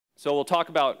So we'll talk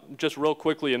about, just real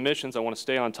quickly, emissions. I want to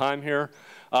stay on time here.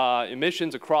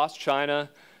 Emissions across China,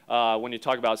 when you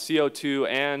talk about CO2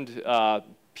 and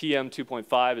PM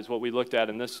 2.5 is what we looked at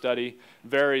in this study,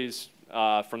 varies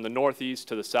from the northeast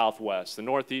to the southwest. The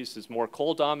northeast is more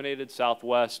coal-dominated,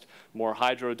 southwest more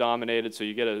hydro-dominated, so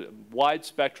you get a wide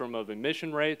spectrum of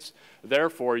emission rates.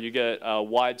 Therefore, you get a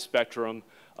wide spectrum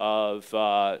of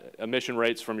emission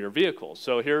rates from your vehicles.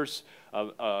 So here's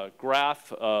a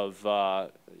graph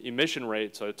of emission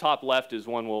rates. So the top left is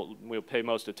one we'll pay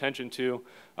most attention to.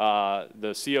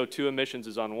 The CO2 emissions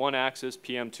is on one axis,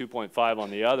 PM 2.5 on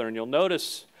the other, and you'll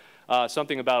notice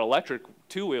something about electric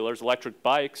two-wheelers, electric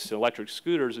bikes, electric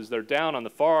scooters, is they're down on the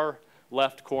far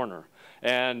left corner.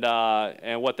 And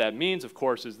what that means, of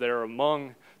course, is they're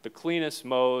among the cleanest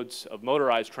modes of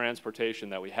motorized transportation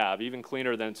that we have, even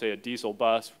cleaner than, say, a diesel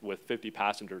bus with 50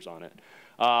 passengers on it.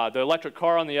 The electric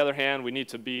car, on the other hand, we need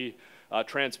to be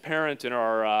transparent in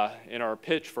our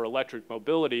pitch for electric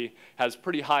mobility, has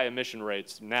pretty high emission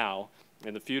rates now.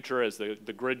 In the future, as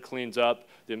the grid cleans up,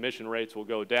 the emission rates will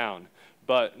go down.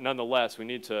 But nonetheless, we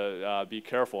need to be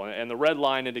careful. And the red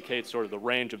line indicates sort of the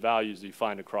range of values you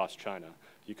find across China.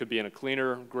 You could be in a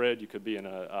cleaner grid, you could be in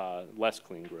a less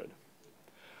clean grid.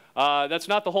 That's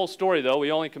not the whole story, though.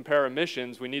 We only compare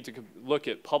emissions. We need to look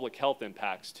at public health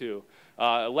impacts, too.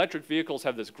 Electric vehicles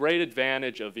have this great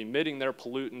advantage of emitting their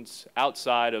pollutants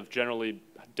outside of generally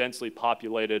densely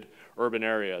populated urban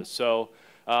areas. So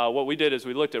what we did is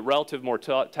we looked at relative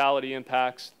mortality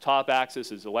impacts. Top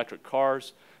axis is electric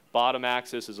cars. Bottom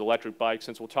axis is electric bikes.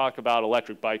 Since we'll talk about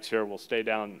electric bikes here, we'll stay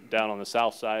down on the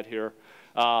south side here.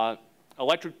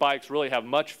 Electric bikes really have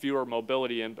much fewer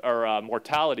mobility or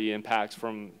mortality impacts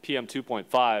from PM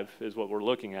 2.5 is what we're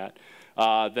looking at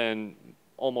than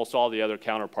almost all the other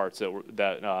counterparts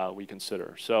that we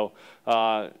consider. So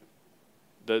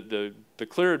the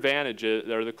clear advantage is,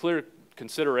 or the clear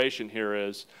consideration here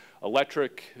is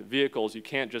electric vehicles, you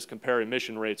can't just compare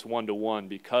emission rates one-to-one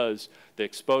because the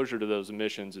exposure to those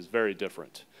emissions is very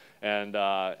different. And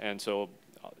so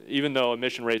even though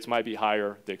emission rates might be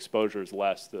higher, the exposure is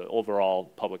less. The overall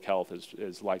public health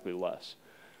is likely less.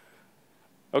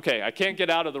 Okay, I can't get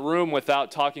out of the room without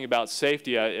talking about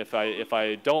safety. If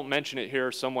I don't mention it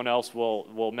here, someone else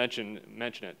will mention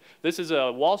it. This is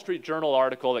a Wall Street Journal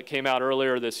article that came out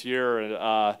earlier this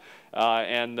year,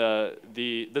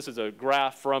 this is a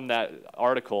graph from that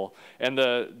article. And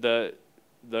the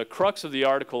crux of the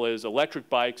article is electric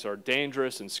bikes are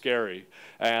dangerous and scary,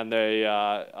 and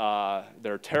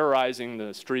they're terrorizing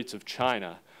the streets of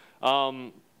China.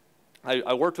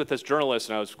 I worked with this journalist,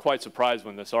 and I was quite surprised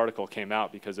when this article came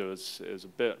out because it was a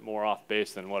bit more off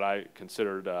base than what I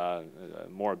considered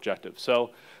more objective.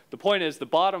 So the point is, the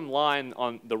bottom line,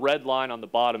 on the red line on the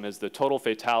bottom, is the total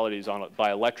fatalities on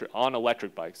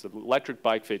electric bikes. The electric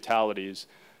bike fatalities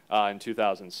in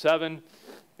 2007.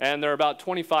 And there are about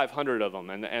 2,500 of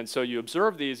them. And so you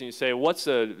observe these and you say, what's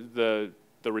the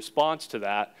response to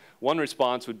that? One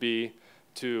response would be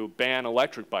to ban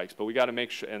electric bikes, but we got to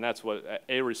make sure, and that's what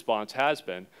a response has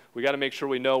been, we got to make sure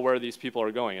we know where these people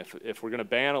are going. If we're going to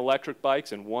ban electric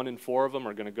bikes and 1 in 4 of them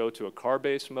are going to go to a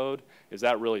car-based mode, is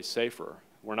that really safer?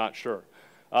 We're not sure.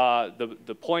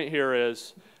 The point here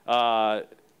is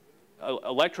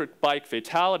electric bike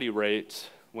fatality rates,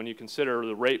 when you consider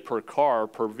the rate per car,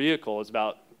 per vehicle, is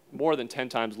about more than 10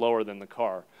 times lower than the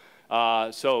car.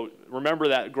 So remember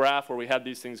that graph where we had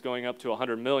these things going up to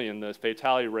 100 million, the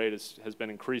fatality rate has been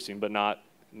increasing, but not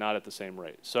at the same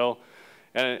rate. So,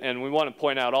 and we want to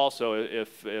point out also,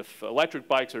 if electric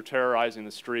bikes are terrorizing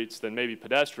the streets, then maybe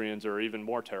pedestrians are even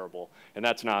more terrible, and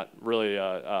that's not really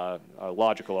a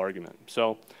logical argument.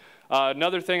 So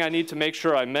another thing I need to make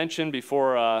sure I mention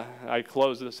before I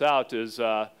close this out is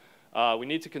we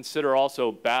need to consider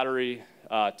also battery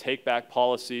take-back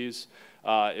policies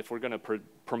if we're going to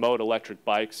promote electric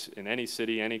bikes in any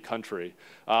city, any country.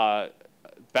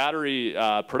 Battery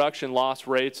production loss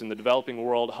rates in the developing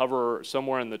world hover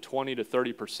somewhere in the 20 to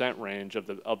 30% range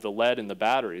of the lead in the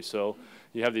battery. So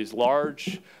you have these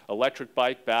large electric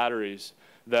bike batteries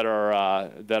that are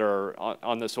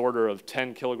on this order of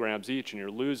 10 kilograms each, and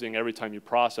you're losing every time you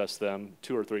process them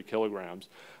 2 or 3 kilograms.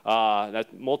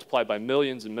 That multiplied by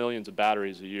millions and millions of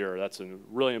batteries a year. That's a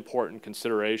really important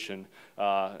consideration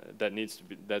that needs to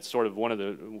be, that's sort of one of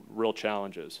the real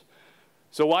challenges.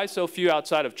 So why so few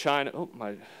outside of China? Oh,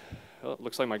 it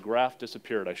looks like my graph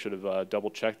disappeared. I should have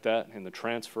double-checked that. In the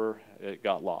transfer, it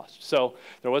got lost. So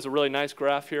there was a really nice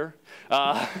graph here,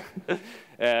 but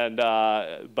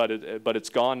it's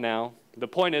gone now. The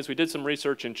point is, we did some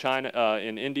research in China,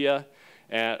 in India,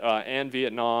 and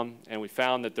Vietnam, and we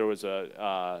found that there was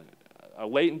a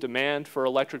latent demand for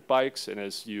electric bikes, and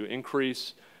as you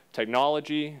increase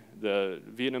technology, the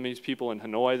Vietnamese people in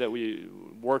Hanoi that we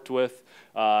worked with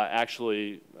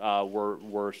actually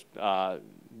were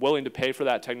willing to pay for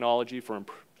that technology for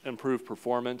improved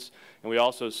performance. And we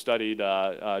also studied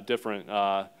different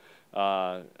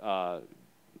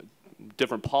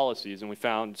policies, and we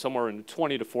found somewhere in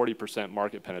 20 to 40%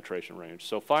 market penetration range.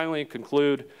 So finally,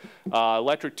 conclude,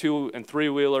 electric 2- and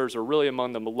 3-wheelers are really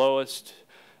among the lowest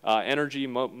energy,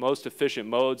 most efficient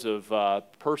modes of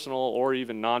personal or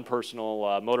even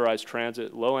non-personal motorized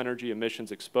transit, low energy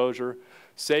emissions exposure,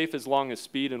 safe as long as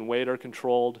speed and weight are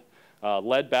controlled.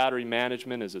 Lead battery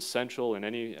management is essential in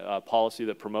any policy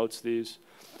that promotes these.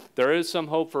 There is some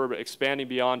hope for expanding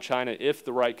beyond China if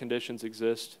the right conditions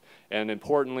exist. And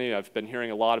importantly, I've been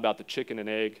hearing a lot about the chicken and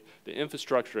egg. The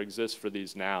infrastructure exists for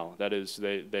these now. That is,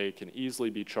 they can easily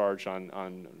be charged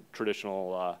on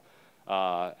traditional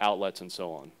outlets and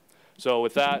so on. So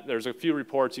with that, there's a few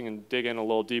reports. You can dig in a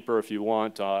little deeper if you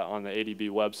want on the ADB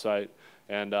website.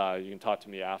 And you can talk to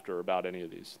me after about any of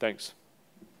these. Thanks.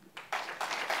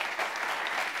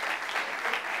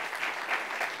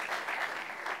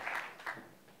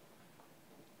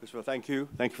 Christopher, thank you.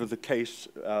 Thank you for the case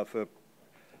for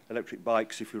electric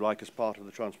bikes, if you like, as part of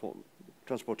the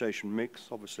transportation mix,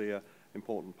 obviously an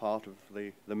important part of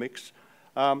the mix.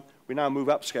 We now move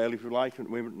upscale, if you like, and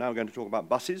we're now going to talk about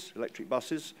buses, electric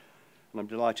buses. And I'm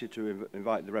delighted to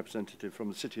invite the representative from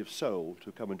the city of Seoul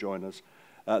to come and join us.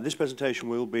 This presentation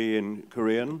will be in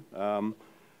Korean,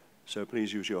 so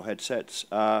please use your headsets.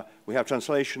 We have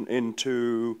translation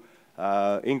into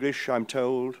English, I'm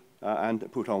told, and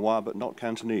Putonghua, but not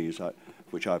Cantonese,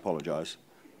 which I apologize.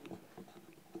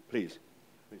 Please.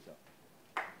 Please, sir.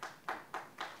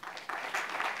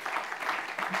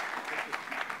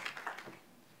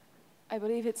 I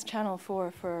believe it's channel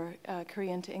 4 for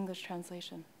Korean to English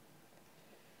translation.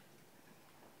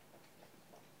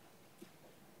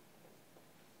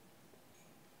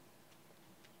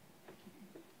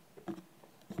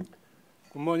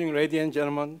 Good morning, ladies and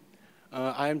gentlemen.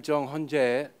 I am Jung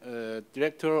Hyun-jae,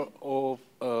 Director of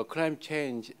Climate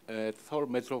Change at Seoul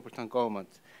Metropolitan Government.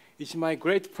 It's my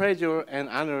great pleasure and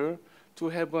honor to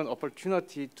have an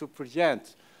opportunity to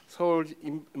present Seoul's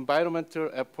environmental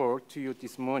effort to you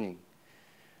this morning.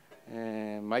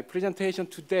 My presentation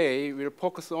today will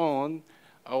focus on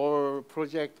our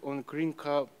project on green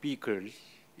car vehicles,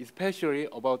 especially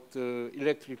about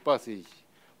electric buses.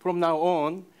 From now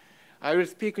on, I will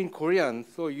speak in Korean,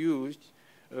 so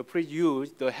please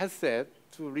use the headset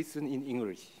to listen in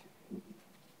English.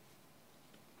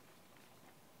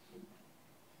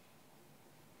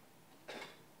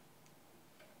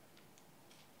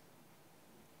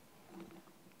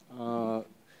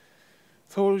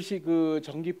 서울시 그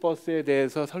전기버스에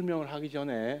대해서 설명을 하기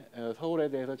전에 서울에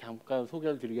대해서 잠깐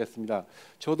소개를 드리겠습니다.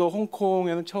 저도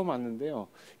홍콩에는 처음 왔는데요.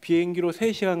 비행기로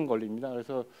 3시간 걸립니다.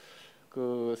 그래서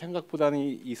그 생각보다는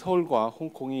이 서울과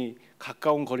홍콩이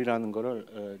가까운 거리라는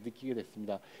것을 느끼게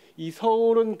됐습니다. 이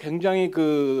서울은 굉장히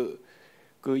그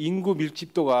인구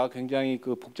밀집도가 굉장히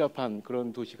그 복잡한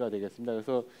그런 도시가 되겠습니다.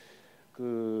 그래서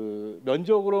그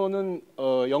면적으로는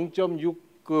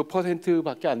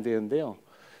 0.6%밖에 안 되는데요.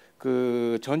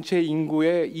 그 전체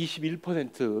인구의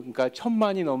 21%, 그러니까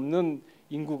 1000만이 넘는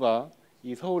인구가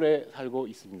이 서울에 살고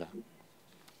있습니다.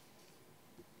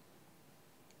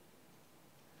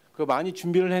 그 많이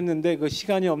준비를 했는데 그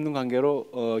시간이 없는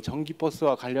관계로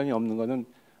전기버스와 관련이 없는 것은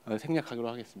생략하기로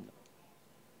하겠습니다.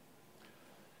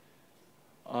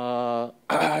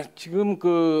 지금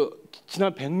그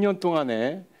지난 100년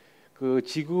동안에 그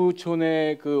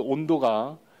지구촌의 그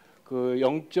온도가 그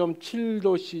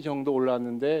 0.7도씨 정도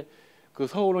올랐는데 그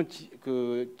서울은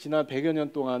그 지난 100여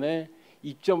년 동안에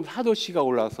 2.4도씨가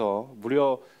올라서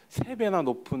무려 3배나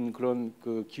높은 그런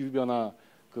그 기후 변화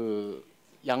그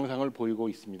양상을 보이고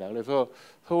있습니다. 그래서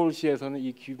서울시에서는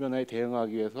이 기후 변화에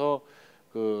대응하기 위해서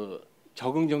그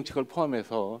적응 정책을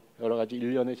포함해서 여러 가지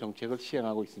일련의 정책을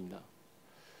시행하고 있습니다.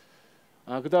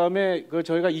 그다음에 그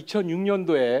저희가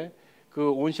 2006년도에 그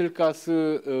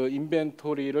온실가스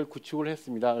인벤토리를 구축을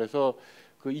했습니다. 그래서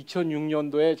그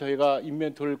 2006년도에 저희가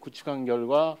인벤토리를 구축한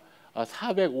결과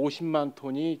 450만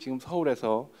톤이 지금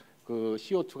서울에서 그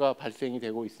CO2가 발생이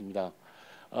되고 있습니다.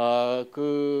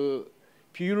 그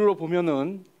비율로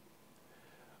보면은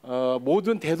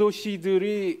모든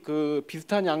대도시들이 그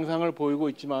비슷한 양상을 보이고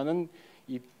있지만은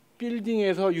이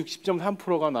빌딩에서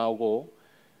 60.3%가 나오고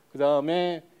그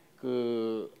다음에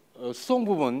그 수송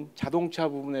부분, 자동차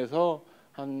부분에서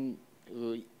한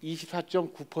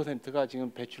 24.9%가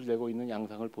지금 배출되고 있는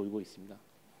양상을 보이고 있습니다.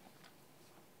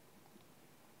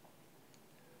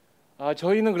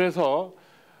 저희는 그래서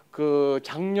그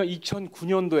작년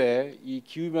 2009년도에 이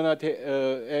기후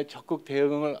변화에 적극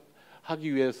대응을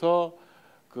하기 위해서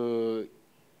그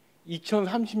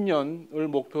 2030년을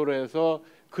목표로 해서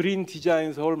그린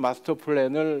디자인 서울 마스터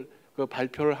플랜을 그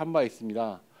발표를 한 바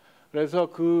있습니다. 그래서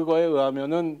그거에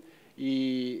의하면은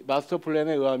이 마스터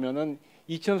플랜에 의하면은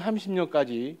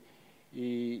 2030년까지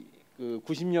그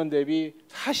 90년 대비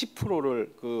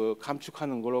 40%를 그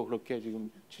감축하는 걸로 그렇게 지금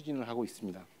추진을 하고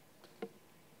있습니다.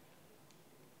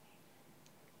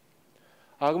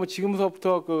 그러면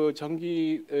지금부터 그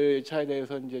전기차에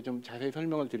대해서 이제 좀 자세히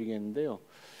설명을 드리겠는데요.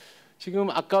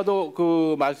 지금 아까도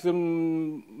그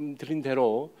말씀드린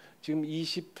대로 지금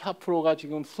 24%가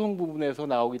지금 수송 부분에서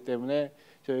나오기 때문에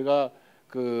저희가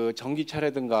그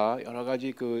전기차라든가 여러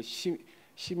가지 그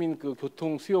시민 그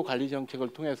교통 수요 관리 정책을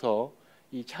통해서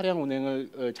이 차량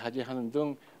운행을 자제하는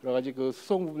등 여러 가지 그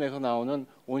수송 부분에서 나오는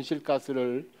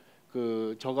온실가스를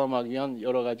그 저감하기 위한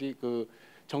여러 가지 그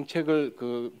정책을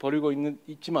그 벌이고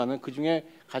있지만은 그 중에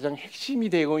가장 핵심이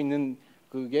되고 있는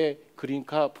그게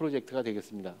그린카 프로젝트가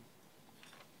되겠습니다.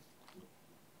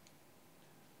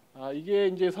 이게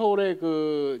이제 서울의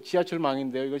그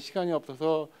지하철망인데요. 이건 시간이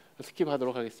없어서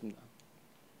스킵하도록 하겠습니다.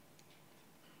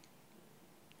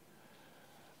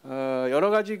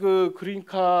 여러 가지 그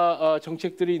그린카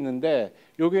정책들이 있는데,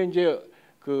 요게 이제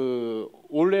그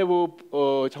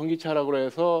올레브 전기차라고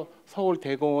해서 서울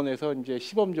대공원에서 이제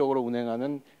시범적으로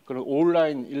운행하는 그런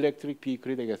온라인 일렉트릭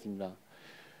비클이 되겠습니다.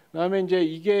 그다음에 이제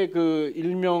이게 그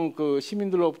일명 그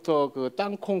시민들로부터 그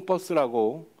땅콩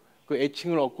버스라고 그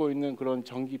애칭을 얻고 있는 그런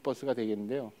전기 버스가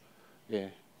되겠는데요.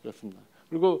 예, 그렇습니다.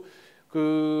 그리고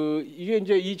그 이게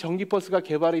이제 이 전기 버스가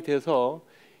개발이 돼서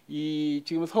이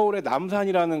지금 서울의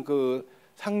남산이라는 그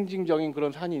상징적인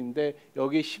그런 산이 있는데,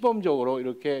 여기 시범적으로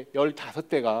이렇게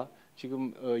 15대가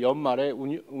지금 연말에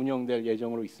운영될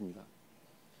예정으로 있습니다.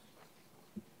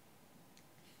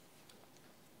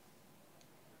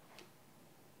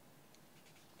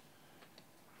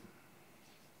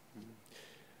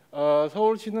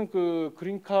 서울시는 그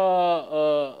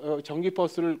그린카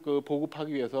전기버스를 그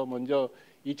보급하기 위해서 먼저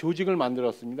이 조직을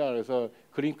만들었습니다. 그래서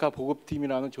그린카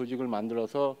보급팀이라는 조직을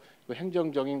만들어서 그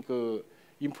행정적인 그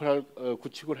인프라를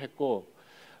구축을 했고,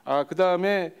 그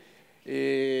다음에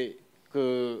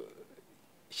그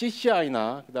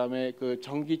CCI나 그 다음에 그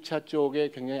전기차 쪽에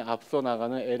굉장히 앞서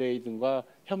나가는 LA 등과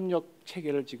협력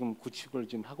체계를 지금 구축을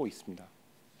지금 하고 있습니다.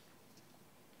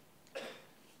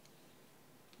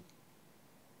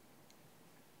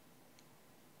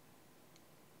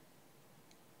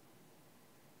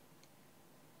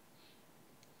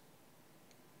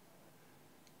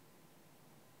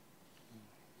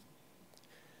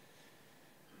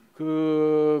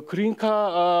 그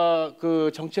그린카 그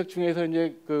정책 중에서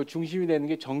이제 그 중심이 되는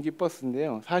게 전기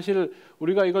버스인데요. 사실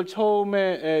우리가 이걸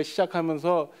처음에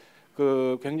시작하면서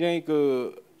그 굉장히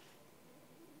그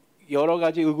여러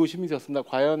가지 의구심이 있었습니다.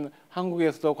 과연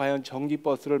한국에서도 과연 전기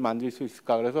버스를 만들 수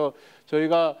있을까? 그래서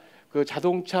저희가 그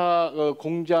자동차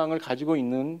공장을 가지고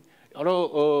있는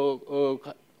여러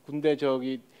군데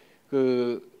저기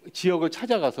그 지역을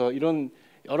찾아가서, 이런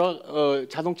여러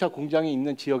자동차 공장이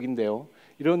있는 지역인데요.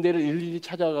 이런 데를 일일이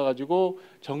찾아가 가지고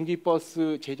전기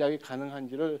버스 제작이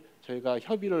가능한지를 저희가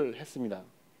협의를 했습니다.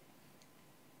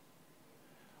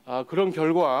 그런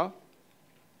결과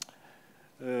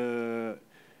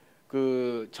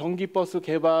그 전기 버스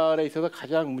개발에 있어서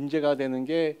가장 문제가 되는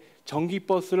게, 전기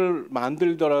버스를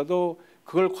만들더라도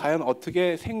그걸 과연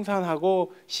어떻게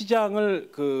생산하고 시장을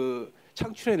그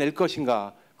창출해 낼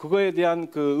것인가, 그거에 대한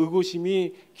그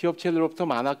의구심이 기업체들로부터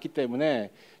많았기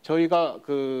때문에 저희가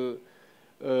그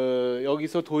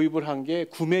여기서 도입을 한 게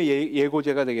구매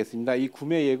예고제가 되겠습니다. 이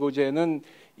구매 예고제는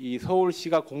이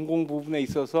서울시가 공공 부분에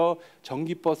있어서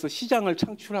전기버스 시장을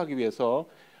창출하기 위해서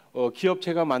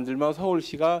기업체가 만들면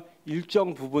서울시가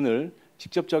일정 부분을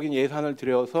직접적인 예산을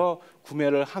들여서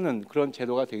구매를 하는 그런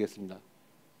제도가 되겠습니다.